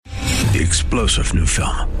The explosive new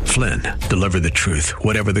film, Flynn, deliver the truth,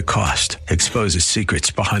 whatever the cost, exposes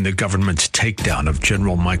secrets behind the government's takedown of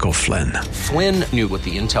General Michael Flynn. Flynn knew what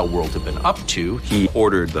the intel world had been up to. He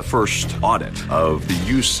ordered the first audit of the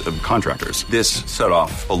use of contractors. This set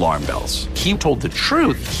off alarm bells. He told the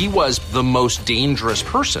truth. He was the most dangerous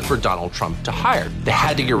person for Donald Trump to hire. They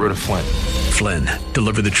had to get rid of Flynn. Flynn,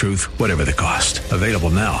 deliver the truth, whatever the cost. Available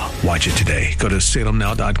now. Watch it today. Go to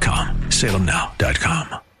salemnow.com.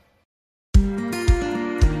 salemnow.com.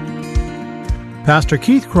 Pastor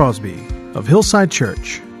Keith Crosby of Hillside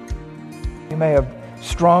Church. You may have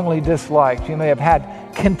strongly disliked, you may have had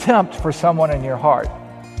contempt for someone in your heart.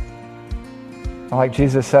 Like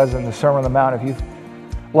Jesus says in the Sermon on the Mount, if you've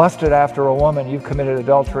lusted after a woman, you've committed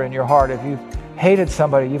adultery in your heart. If you've hated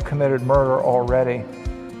somebody, you've committed murder already.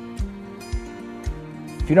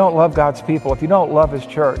 If you don't love God's people, if you don't love His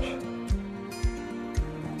church,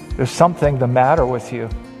 there's something the matter with you.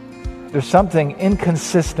 There's something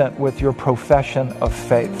inconsistent with your profession of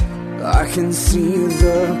faith. I can see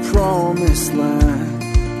the promised land,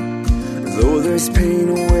 though there's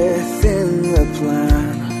pain within the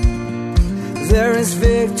plan. There is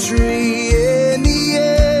victory in the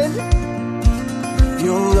end.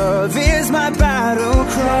 Your love is my battle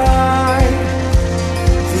cry,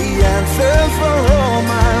 the answer for all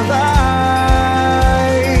my life.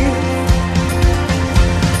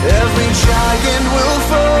 Every giant will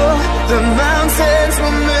fall, the mountains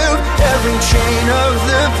will move, every chain of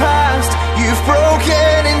the past you've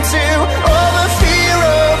broken into. All the fear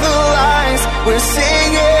of the lies, we're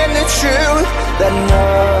singing the truth, that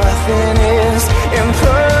nothing is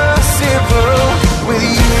impossible with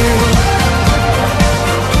you.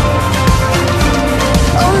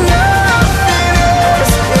 Oh, nothing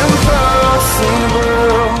is impossible.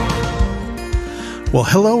 Well,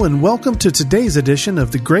 hello and welcome to today's edition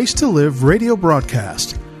of the Grace to Live radio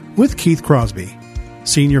broadcast with Keith Crosby,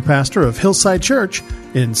 Senior Pastor of Hillside Church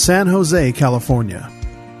in San Jose, California.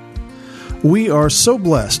 We are so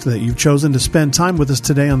blessed that you've chosen to spend time with us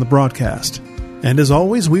today on the broadcast. And as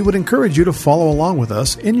always, we would encourage you to follow along with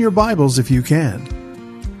us in your Bibles if you can.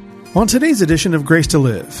 On today's edition of Grace to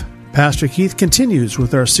Live, Pastor Keith continues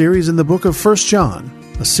with our series in the book of 1 John,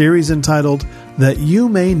 a series entitled That You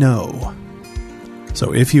May Know.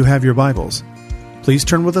 So if you have your Bibles, please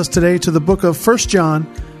turn with us today to the book of 1 John,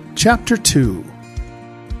 chapter 2.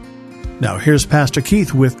 Now here's Pastor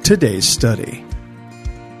Keith with today's study.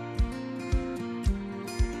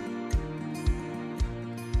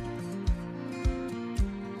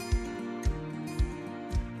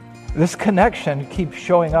 This connection keeps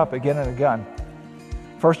showing up again and again.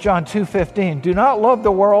 1 John 2:15, do not love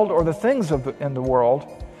the world or the things in the world.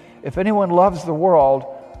 If anyone loves the world,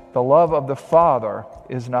 the love of the Father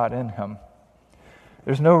is not in him.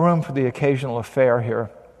 There's no room for the occasional affair here.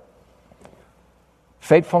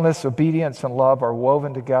 Faithfulness, obedience, and love are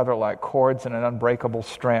woven together like cords in an unbreakable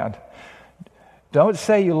strand. Don't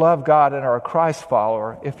say you love God and are a Christ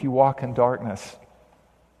follower if you walk in darkness.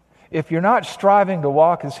 If you're not striving to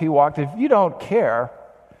walk as He walked, if you don't care,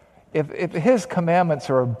 if His commandments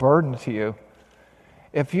are a burden to you,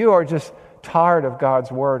 if you are just tired of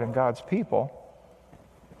God's Word and God's people,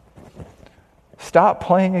 stop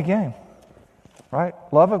playing a game, right?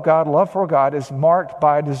 Love of God, love for God is marked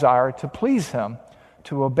by a desire to please Him,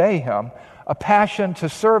 to obey Him, a passion to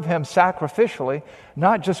serve Him sacrificially,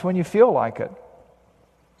 not just when you feel like it.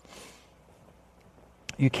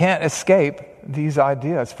 You can't escape these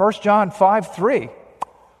ideas. 1 John 5:3.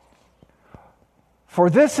 For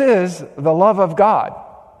this is the love of God,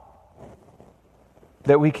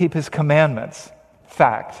 that we keep His commandments.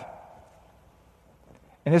 Fact.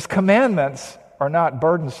 And His commandments are not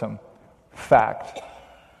burdensome. Fact.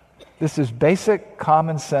 This is basic,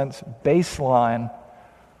 common sense, baseline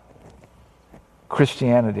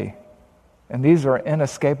Christianity. And these are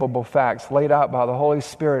inescapable facts laid out by the Holy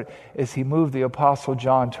Spirit as He moved the Apostle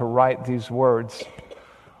John to write these words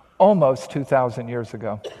almost 2,000 years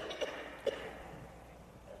ago.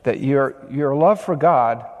 That your love for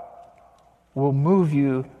God will move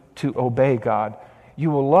you to obey God. You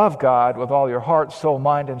will love God with all your heart, soul,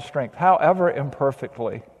 mind, and strength. However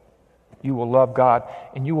imperfectly, you will love God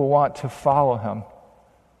and you will want to follow Him.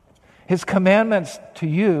 His commandments to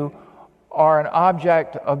you are an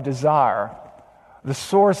object of desire, the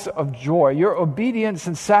source of joy. Your obedience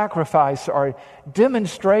and sacrifice are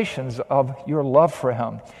demonstrations of your love for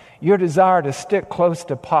Him, your desire to stick close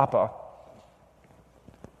to Papa.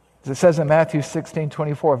 As it says in Matthew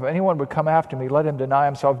 16:24, if anyone would come after me, let him deny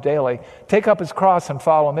himself daily, take up his cross and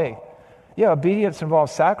follow me. Yeah, obedience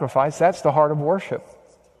involves sacrifice. That's the heart of worship.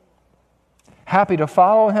 Happy to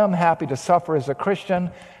follow Him, happy to suffer as a Christian,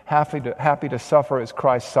 happy to suffer as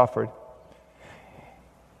Christ suffered.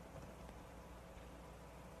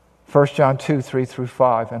 1 John 2, 3 through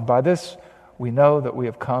 5. And by this we know that we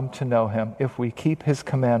have come to know him, if we keep his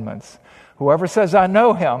commandments. Whoever says, I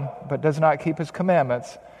know him, but does not keep his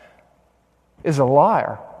commandments, is a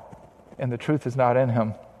liar, and the truth is not in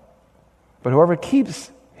him. But whoever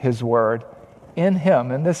keeps his word, in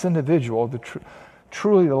him, in this individual,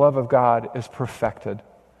 truly the love of God is perfected.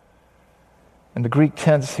 And the Greek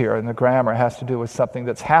tense here in the grammar has to do with something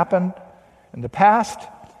that's happened in the past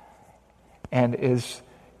and is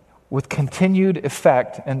with continued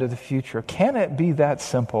effect into the future. Can it be that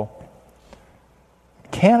simple?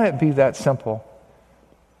 Can it be that simple?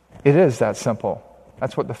 It is that simple.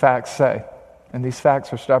 That's what the facts say. And these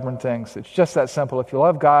facts are stubborn things. It's just that simple. If you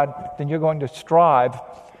love God, then you're going to strive.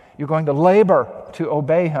 You're going to labor to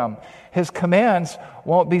obey him. His commands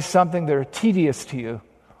won't be something that are tedious to you,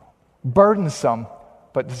 burdensome,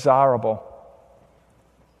 but desirable.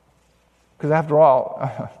 Because after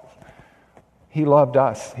all, he loved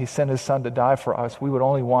us. He sent his son to die for us. We would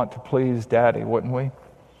only want to please Daddy, wouldn't we?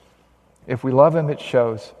 If we love him, it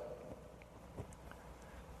shows.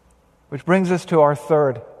 Which brings us to our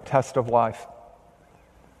third test of life.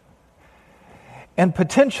 And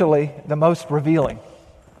potentially the most revealing.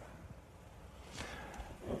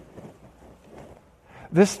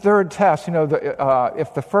 This third test,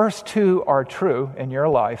 if the first two are true in your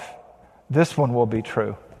life, this one will be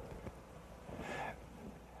true.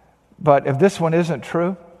 But if this one isn't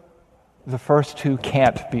true, the first two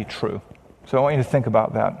can't be true. So I want you to think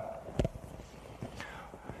about that.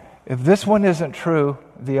 If this one isn't true,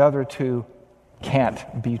 the other two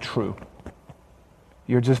can't be true.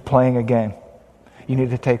 You're just playing a game. You need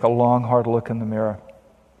to take a long, hard look in the mirror.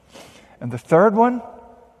 And the third one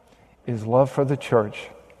is love for the church.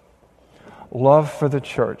 Love for the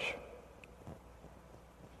church.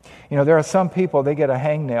 There are some people, they get a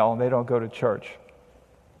hangnail and they don't go to church.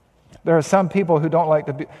 There are some people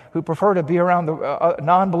who prefer to be around the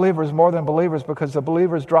non-believers more than believers because the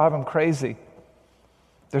believers drive them crazy.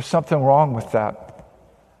 There's something wrong with that.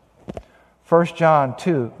 1 John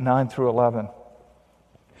 2, 9 through 11.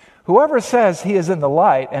 Whoever says he is in the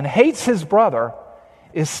light and hates his brother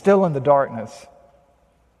is still in the darkness.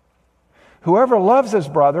 Whoever loves his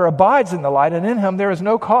brother abides in the light, and in him there is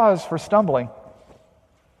no cause for stumbling.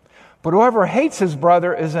 But whoever hates his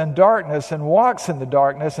brother is in darkness and walks in the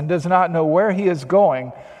darkness and does not know where he is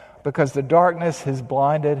going, because the darkness has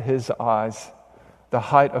blinded his eyes. The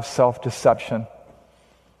height of self-deception.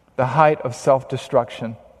 The height of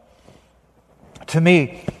self-destruction. To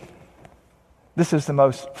me, this is the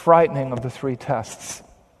most frightening of the three tests.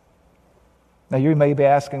 Now you may be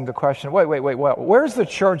asking the question, wait, where's the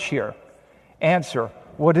church here? Answer,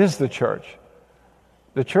 what is the church?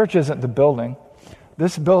 The church isn't the building.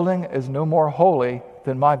 This building is no more holy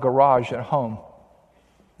than my garage at home.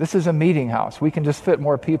 This is a meeting house. We can just fit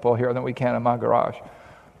more people here than we can in my garage,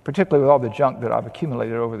 particularly with all the junk that I've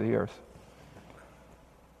accumulated over the years.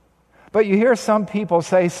 But you hear some people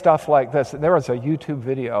say stuff like this. There was a YouTube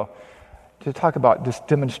video to talk about just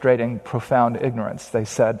demonstrating profound ignorance. They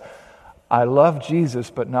said, I love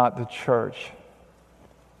Jesus, but not the church.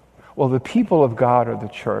 Well, the people of God are the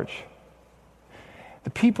church. The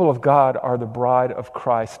people of God are the bride of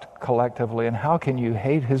Christ collectively. And how can you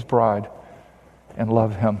hate his bride and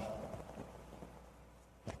love him?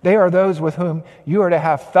 They are those with whom you are to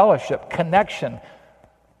have fellowship, connection,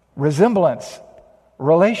 resemblance,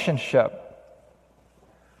 relationship.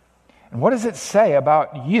 And what does it say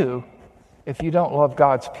about you if you don't love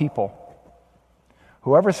God's people?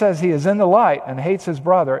 Whoever says he is in the light and hates his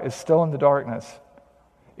brother is still in the darkness,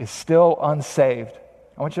 is still unsaved.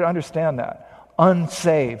 I want you to understand that.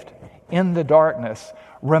 Unsaved, in the darkness,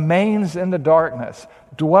 remains in the darkness,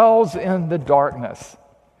 dwells in the darkness.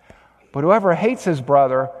 But whoever hates his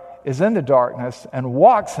brother is in the darkness and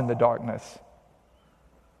walks in the darkness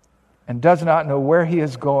and does not know where he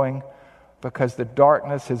is going because the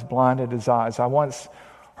darkness has blinded his eyes. I once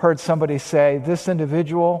heard somebody say, this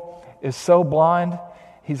individual is so blind,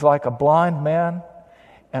 he's like a blind man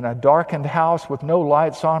in a darkened house with no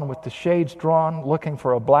lights on, with the shades drawn, looking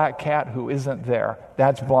for a black cat who isn't there.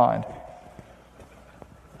 That's blind.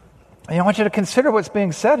 And I want you to consider what's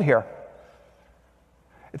being said here.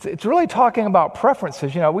 It's really talking about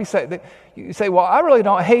preferences. You say, well, I really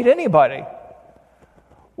don't hate anybody.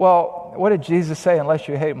 Well, what did Jesus say? Unless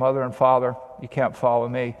you hate mother and father, you can't follow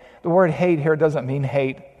me. The word hate here doesn't mean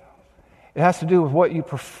hate. It has to do with what you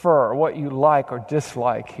prefer, what you like or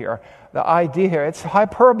dislike here. The idea here, it's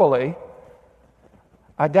hyperbole.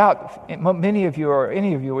 I doubt many of you or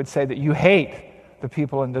any of you would say that you hate the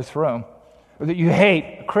people in this room. or that you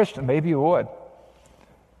hate a Christian. Maybe you would.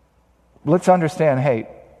 Let's understand hate.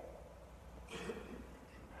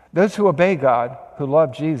 Those who obey God, who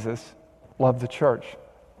love Jesus, love the church.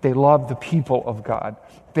 They love the people of God.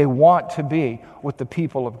 They want to be with the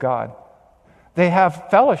people of God. They have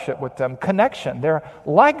fellowship with them, connection. They're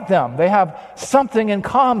like them. They have something in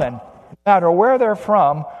common, no matter where they're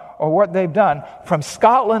from or what they've done, from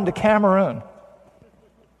Scotland to Cameroon.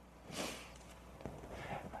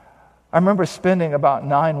 I remember spending about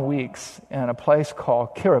 9 weeks in a place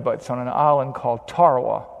called Kiribati on an island called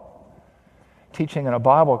Tarawa, teaching in a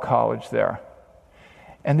Bible college there.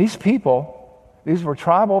 And these were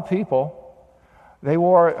tribal people. They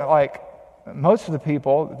wore, like most of the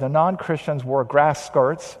people, the non-Christians wore grass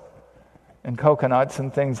skirts and coconuts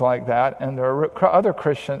and things like that. And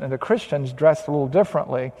the Christians dressed a little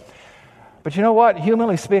differently. But you know what?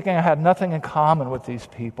 Humanly speaking, I had nothing in common with these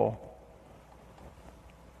people.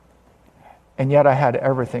 And yet I had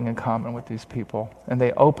everything in common with these people. And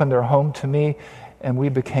they opened their home to me, and we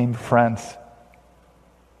became friends.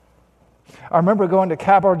 I remember going to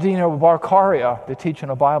Kabardino-Balkaria to teach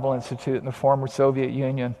in a Bible institute in the former Soviet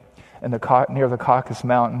Union near the Caucasus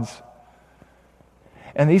Mountains.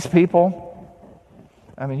 And these people,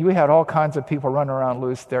 I mean, you had all kinds of people running around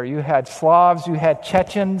loose there. You had Slavs, you had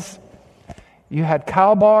Chechens, you had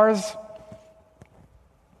Kalbars.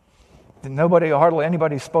 Hardly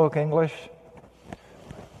anybody spoke English.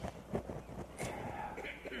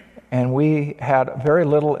 And we had very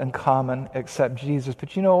little in common except Jesus.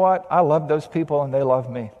 But you know what? I loved those people and they loved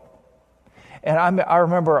me. And I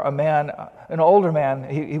remember a man, an older man,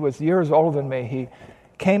 he was years older than me. He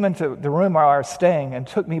came into the room where I was staying and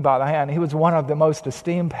took me by the hand. He was one of the most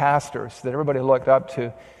esteemed pastors that everybody looked up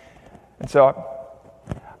to. And so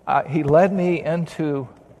he led me into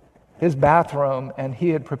his bathroom, and he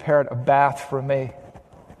had prepared a bath for me.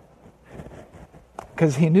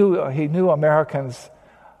 Because he knew Americans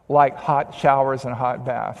like hot showers and hot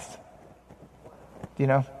baths. You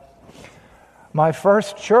know? My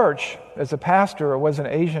first church as a pastor was an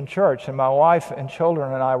Asian church, and my wife and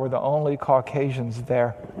children and I were the only Caucasians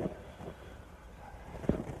there.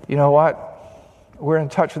 You know what? We're in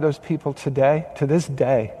touch with those people today, to this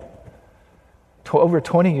day, over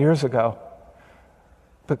 20 years ago,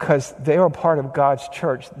 because they were part of God's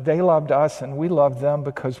church. They loved us, and we loved them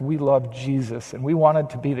because we loved Jesus, and we wanted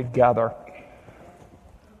to be together.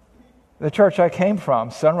 The church I came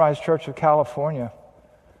from, Sunrise Church of California,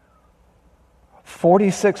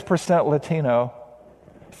 46% Latino,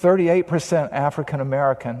 38% African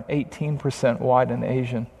American, 18% white and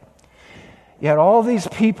Asian. You had all these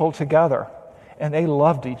people together, and they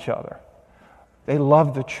loved each other. They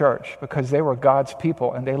loved the church because they were God's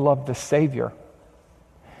people, and they loved the Savior.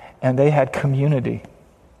 And they had community.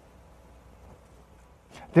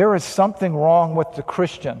 There is something wrong with the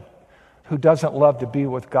Christian who doesn't love to be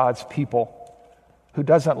with God's people, who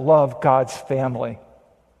doesn't love God's family.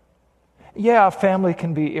 Yeah, family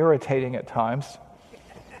can be irritating at times.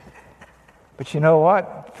 But you know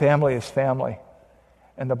what? Family is family.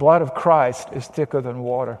 And the blood of Christ is thicker than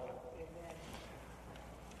water.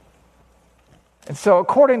 And so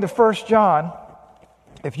according to 1 John,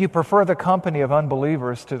 if you prefer the company of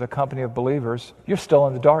unbelievers to the company of believers, you're still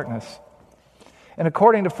in the darkness. And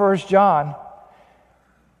according to 1 John,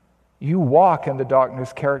 you walk in the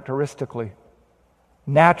darkness characteristically,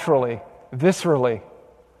 naturally, viscerally,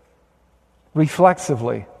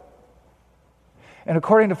 reflexively. And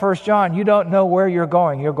according to 1 John, you don't know where you're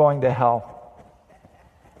going to hell.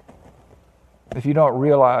 If you don't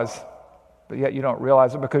realize, but yet you don't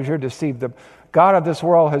realize it because you're deceived. The God of this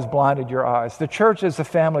world has blinded your eyes. The church is the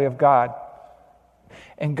family of God.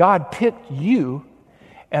 And God picked you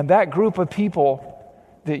and that group of people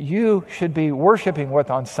that you should be worshiping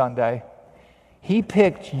with on Sunday. He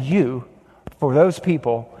picked you for those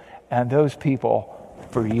people and those people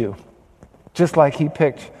for you. Just like He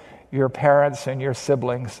picked your parents and your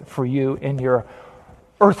siblings for you in your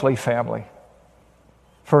earthly family.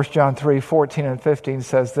 1 John 3:14 and 15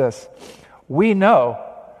 says this, "We know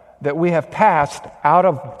that we have passed out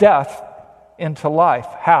of death into life."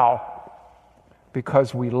 How?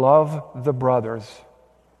 Because we love the brothers.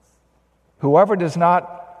 Whoever does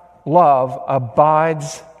not love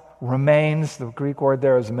abides, remains, the Greek word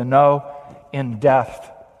there is meno, in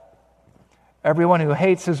death. Everyone who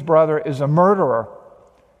hates his brother is a murderer.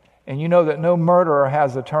 And you know that no murderer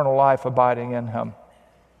has eternal life abiding in him.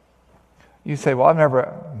 You say, well, I've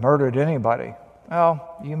never murdered anybody.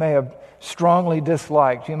 Well, you may have strongly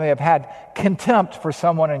disliked. You may have had contempt for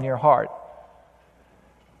someone in your heart.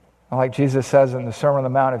 Like Jesus says in the Sermon on the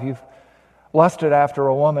Mount, if you've lusted after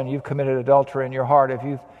a woman, you've committed adultery in your heart. If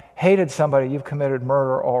you've hated somebody, you've committed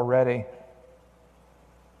murder already.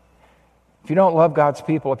 If you don't love God's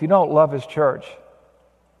people, if you don't love His church,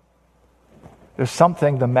 there's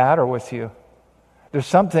something the matter with you. There's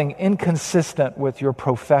something inconsistent with your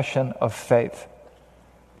profession of faith.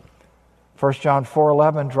 1 John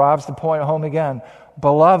 4:11 drives the point home again.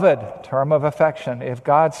 Beloved, term of affection, if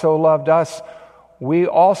God so loved us, we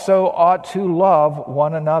also ought to love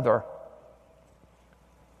one another.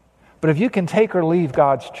 But if you can take or leave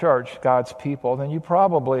God's church, God's people, then you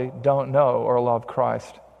probably don't know or love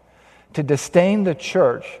Christ. To disdain the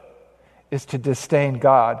church is to disdain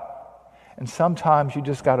God. And sometimes you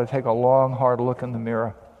just got to take a long, hard look in the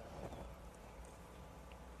mirror.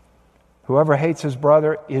 Whoever hates his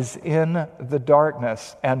brother is in the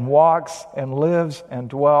darkness and walks and lives and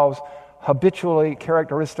dwells habitually,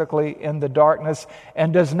 characteristically in the darkness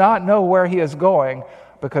and does not know where he is going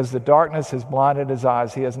because the darkness has blinded his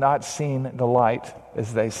eyes. He has not seen the light,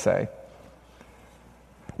 as they say.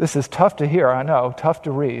 This is tough to hear, I know, tough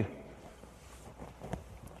to read.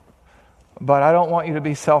 But I don't want you to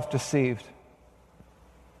be self-deceived.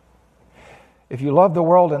 If you love the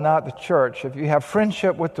world and not the church, if you have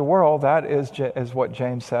friendship with the world, that is what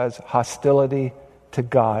James says, hostility to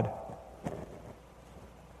God.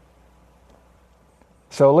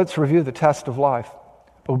 So let's review the test of life.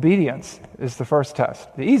 Obedience is the first test,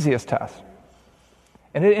 the easiest test.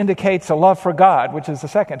 And it indicates a love for God, which is the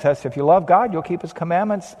second test. If you love God, you'll keep His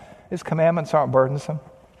commandments. His commandments aren't burdensome.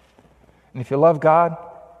 And if you love God,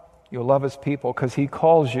 you'll love His people because He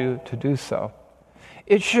calls you to do so.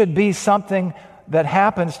 It should be something that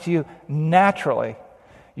happens to you naturally.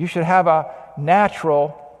 You should have a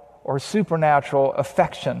natural or supernatural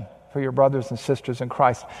affection for your brothers and sisters in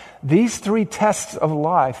Christ. These three tests of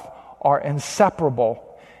life are inseparable.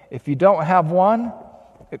 If you don't have one,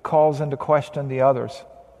 it calls into question the others.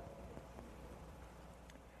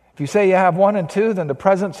 If you say you have one and two, then the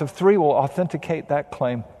presence of three will authenticate that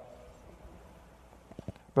claim.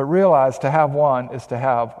 But realize to have one is to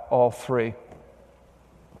have all three.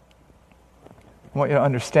 I want you to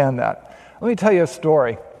understand that. Let me tell you a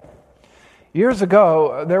story. Years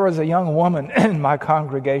ago, there was a young woman in my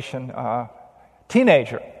congregation,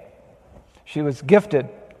 teenager. She was gifted.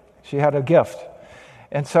 She had a gift.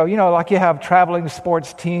 And so, like you have traveling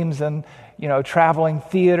sports teams and, traveling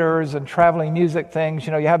theaters and traveling music things,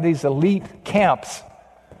 you have these elite camps.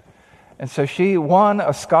 And so she won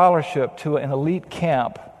a scholarship to an elite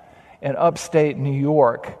camp in upstate New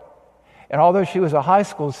York. And although she was a high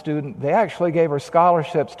school student, they actually gave her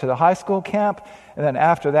scholarships to the high school camp, and then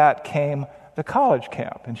after that came the college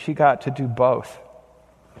camp, and she got to do both.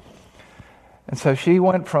 And so she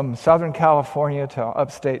went from Southern California to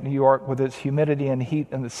upstate New York with its humidity and heat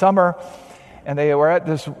in the summer, and they were at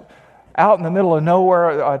this out in the middle of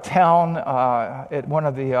nowhere town at one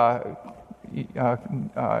of the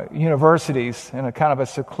universities in a kind of a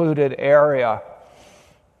secluded area.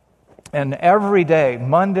 And every day,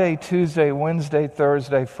 Monday, Tuesday, Wednesday,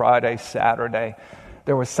 Thursday, Friday, Saturday,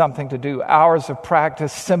 there was something to do. Hours of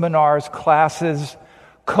practice, seminars, classes,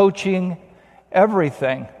 coaching,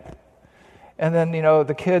 everything. And then,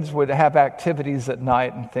 the kids would have activities at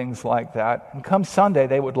night and things like that. And come Sunday,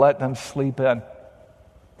 they would let them sleep in.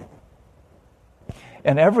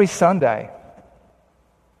 And every Sunday,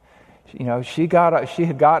 she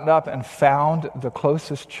had gotten up and found the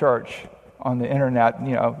closest church on the internet,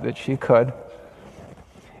 that she could.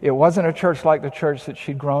 It wasn't a church like the church that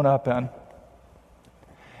she'd grown up in.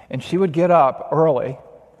 And she would get up early,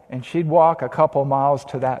 and she'd walk a couple miles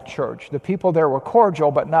to that church. The people there were cordial,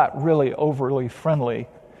 but not really overly friendly.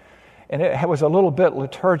 And it was a little bit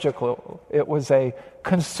liturgical. It was a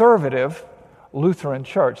conservative Lutheran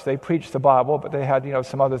church. They preached the Bible, but they had,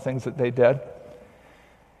 some other things that they did.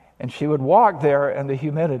 And she would walk there in the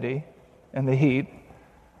humidity and the heat,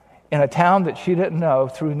 in a town that she didn't know,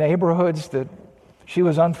 through neighborhoods that she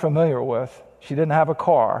was unfamiliar with. She didn't have a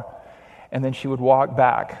car. And then she would walk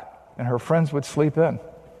back, and her friends would sleep in.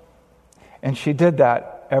 And she did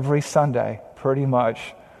that every Sunday, pretty much,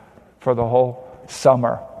 for the whole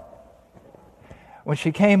summer. When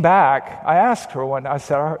she came back, I asked her I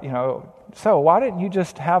said, so why didn't you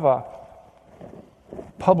just have a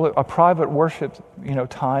private worship,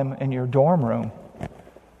 time in your dorm room?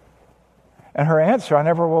 And her answer, I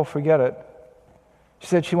never will forget it. She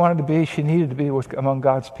said she needed to be among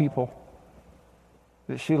God's people.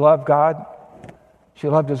 That she loved God, she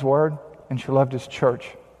loved His Word, and she loved His church.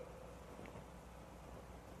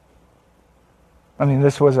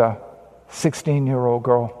 This was a 16-year-old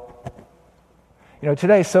girl.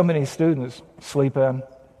 Today so many students sleep in.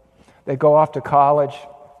 They go off to college,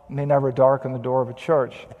 and they never darken the door of a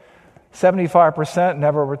church. 75%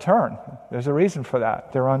 never return. There's a reason for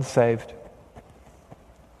that. They're unsaved.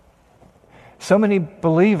 So many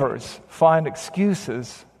believers find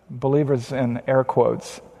excuses, believers in air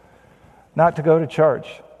quotes, not to go to church.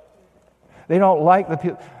 They don't like the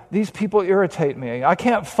people. These people irritate me. I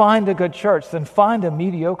can't find a good church. Then find a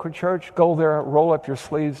mediocre church, go there, roll up your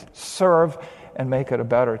sleeves, serve, and make it a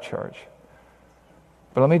better church.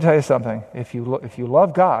 But let me tell you something. If you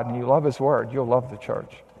love God and you love His Word, you'll love the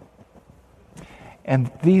church.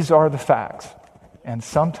 And these are the facts. And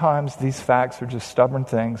sometimes these facts are just stubborn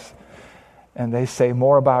things, and they say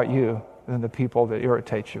more about you than the people that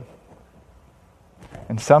irritate you.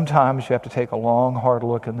 And sometimes you have to take a long, hard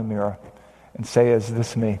look in the mirror and say, is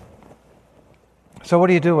this me? So what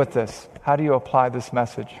do you do with this? How do you apply this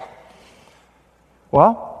message?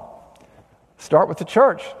 Well, start with the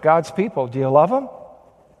church, God's people. Do you love them?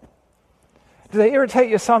 Do they irritate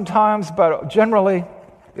you sometimes, but generally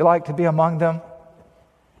you like to be among them?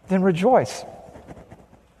 Then rejoice.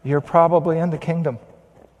 You're probably in the kingdom.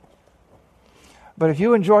 But if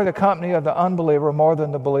you enjoy the company of the unbeliever more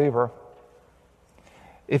than the believer,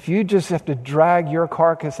 if you just have to drag your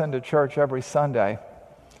carcass into church every Sunday,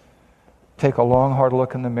 take a long, hard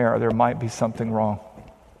look in the mirror. There might be something wrong.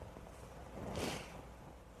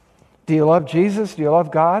 Do you love Jesus? Do you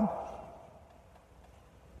love God?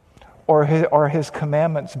 Or are His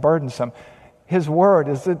commandments burdensome? His Word,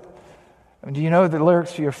 do you know the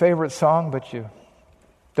lyrics to your favorite song, but you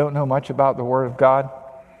don't know much about the Word of God?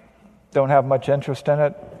 Don't have much interest in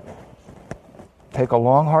it? Take a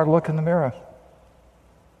long, hard look in the mirror.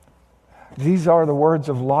 These are the words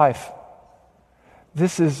of life.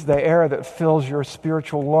 This is the air that fills your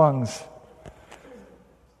spiritual lungs,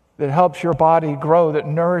 that helps your body grow, that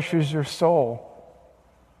nourishes your soul.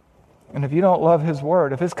 And if you don't love His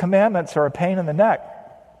Word, if His commandments are a pain in the neck,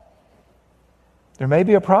 there may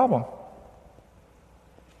be a problem.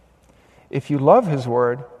 If you love His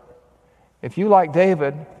Word, if you, like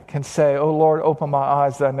David, can say, "Oh Lord, open my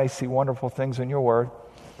eyes that I may see wonderful things in your Word,"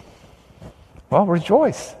 well,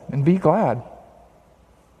 rejoice and be glad.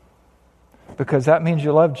 Because that means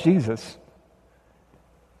you love Jesus.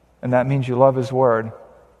 And that means you love His Word.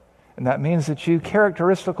 And that means that you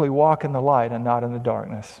characteristically walk in the light and not in the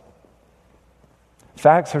darkness.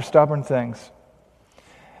 Facts are stubborn things.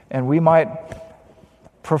 And we might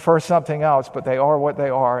prefer something else, but they are what they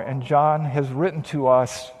are. And John has written to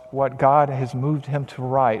us what God has moved him to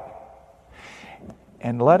write.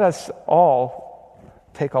 And let us all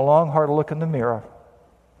take a long, hard look in the mirror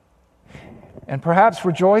and perhaps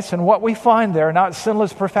rejoice in what we find there, not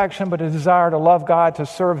sinless perfection, but a desire to love God, to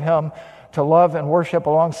serve Him, to love and worship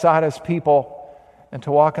alongside His people, and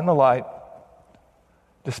to walk in the light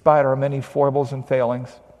despite our many foibles and failings.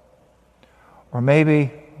 Or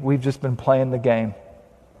maybe we've just been playing the game,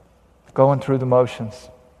 going through the motions,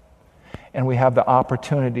 and we have the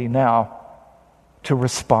opportunity now to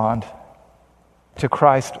respond to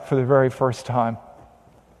Christ for the very first time,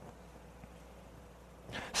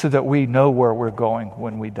 so that we know where we're going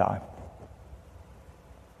when we die.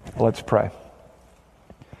 Let's pray.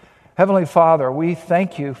 Heavenly Father, we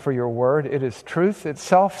thank You for Your Word. It is truth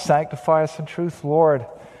itself. Sanctify us in truth, Lord.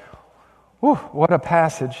 Whew, what a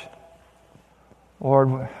passage.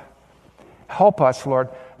 Lord, help us, Lord,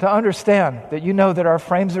 to understand that You know that our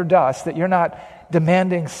frames are dust, that You're not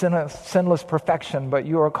demanding sinless perfection, but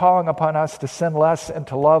You are calling upon us to sin less and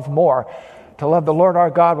to love more, to love the Lord our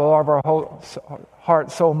God with all of our whole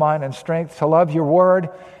heart, soul, mind, and strength, to love Your Word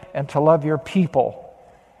and to love Your people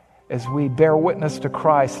as we bear witness to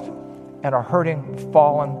Christ and our hurting,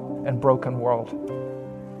 fallen, and broken world.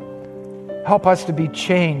 Help us to be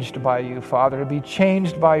changed by You, Father, to be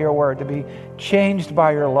changed by Your Word, to be changed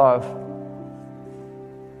by Your love,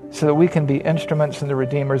 so that we can be instruments in the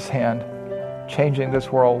Redeemer's hand, changing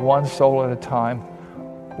this world one soul at a time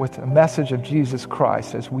with a message of Jesus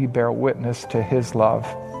Christ as we bear witness to His love,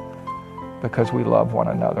 because we love one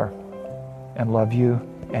another and love You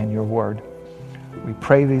and Your Word. We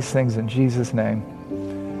pray these things in Jesus' name.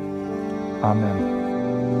 Amen.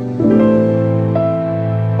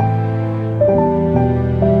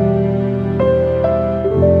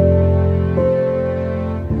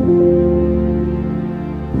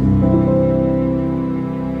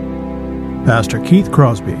 Pastor Keith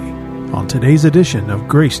Crosby on today's edition of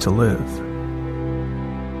Grace to Live.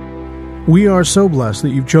 We are so blessed that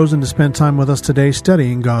you've chosen to spend time with us today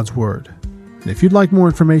studying God's Word. And if you'd like more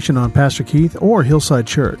information on Pastor Keith or Hillside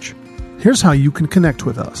Church, here's how you can connect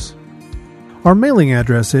with us. Our mailing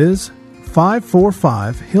address is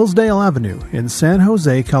 545 Hillsdale Avenue in San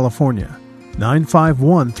Jose, California,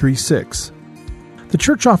 95136. The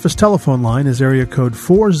church office telephone line is area code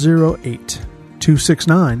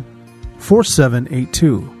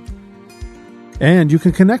 408-269-4782. And you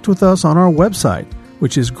can connect with us on our website,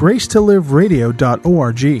 which is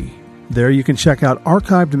gracetoliveradio.org. There you can check out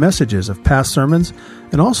archived messages of past sermons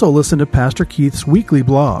and also listen to Pastor Keith's weekly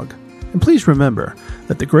blog. And please remember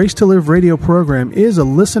that the Grace to Live radio program is a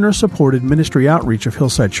listener-supported ministry outreach of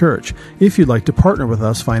Hillside Church if you'd like to partner with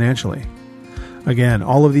us financially. Again,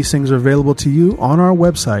 all of these things are available to you on our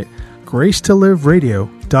website,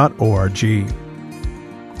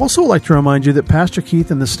 gracetoliveradio.org. Also, I'd like to remind you that Pastor Keith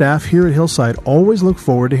and the staff here at Hillside always look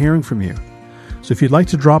forward to hearing from you. So if you'd like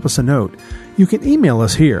to drop us a note, you can email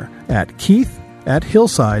us here at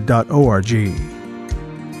keith@hillside.org.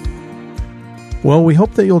 Well, we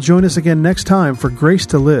hope that you'll join us again next time for Grace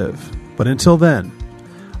to Live. But until then,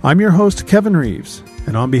 I'm your host, Kevin Reeves,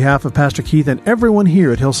 and on behalf of Pastor Keith and everyone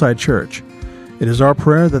here at Hillside Church, it is our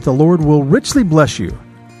prayer that the Lord will richly bless you.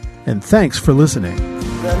 And thanks for listening.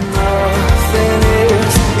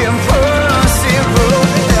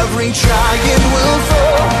 Every giant will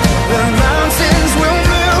fall, the mountains will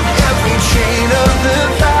move, every chain of the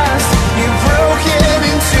past you've broken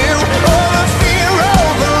into. All the fear, all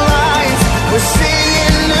the lies, we're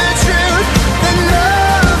seeing the truth, that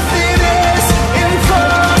nothing is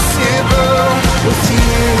impossible with you.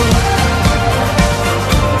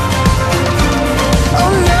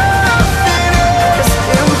 Oh, nothing is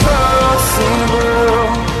impossible.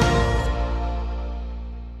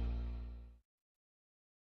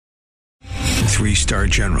 3-star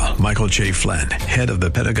General Michael J. Flynn, head of the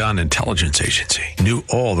Pentagon Intelligence Agency, knew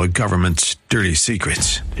all the government's dirty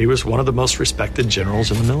secrets. He was one of the most respected generals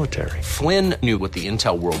in the military. Flynn knew what the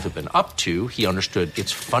intel world had been up to. He understood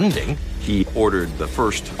its funding. He ordered the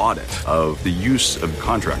first audit of the use of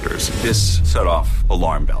contractors. This set off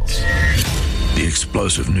alarm bells. The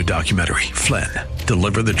explosive new documentary, Flynn,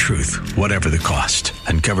 Deliver the Truth, Whatever the Cost,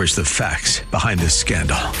 uncovers the facts behind this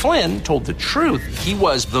scandal. Flynn told the truth. He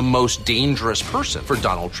was the most dangerous person for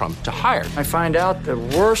Donald Trump to hire. I find out the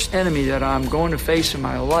worst enemy that I'm going to face in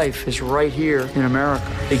my life is right here in America.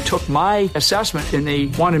 They took my assessment and they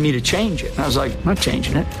wanted me to change it. And I was like, I'm not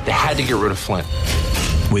changing it. They had to get rid of Flynn.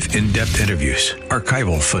 With in-depth interviews,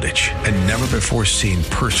 archival footage, and never-before-seen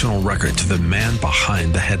personal records of the man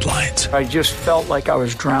behind the headlines. I just felt like I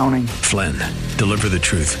was drowning. Flynn, Deliver the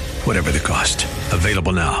Truth, Whatever the Cost.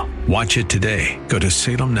 Available now. Watch it today. Go to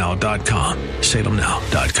salemnow.com.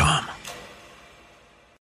 salemnow.com.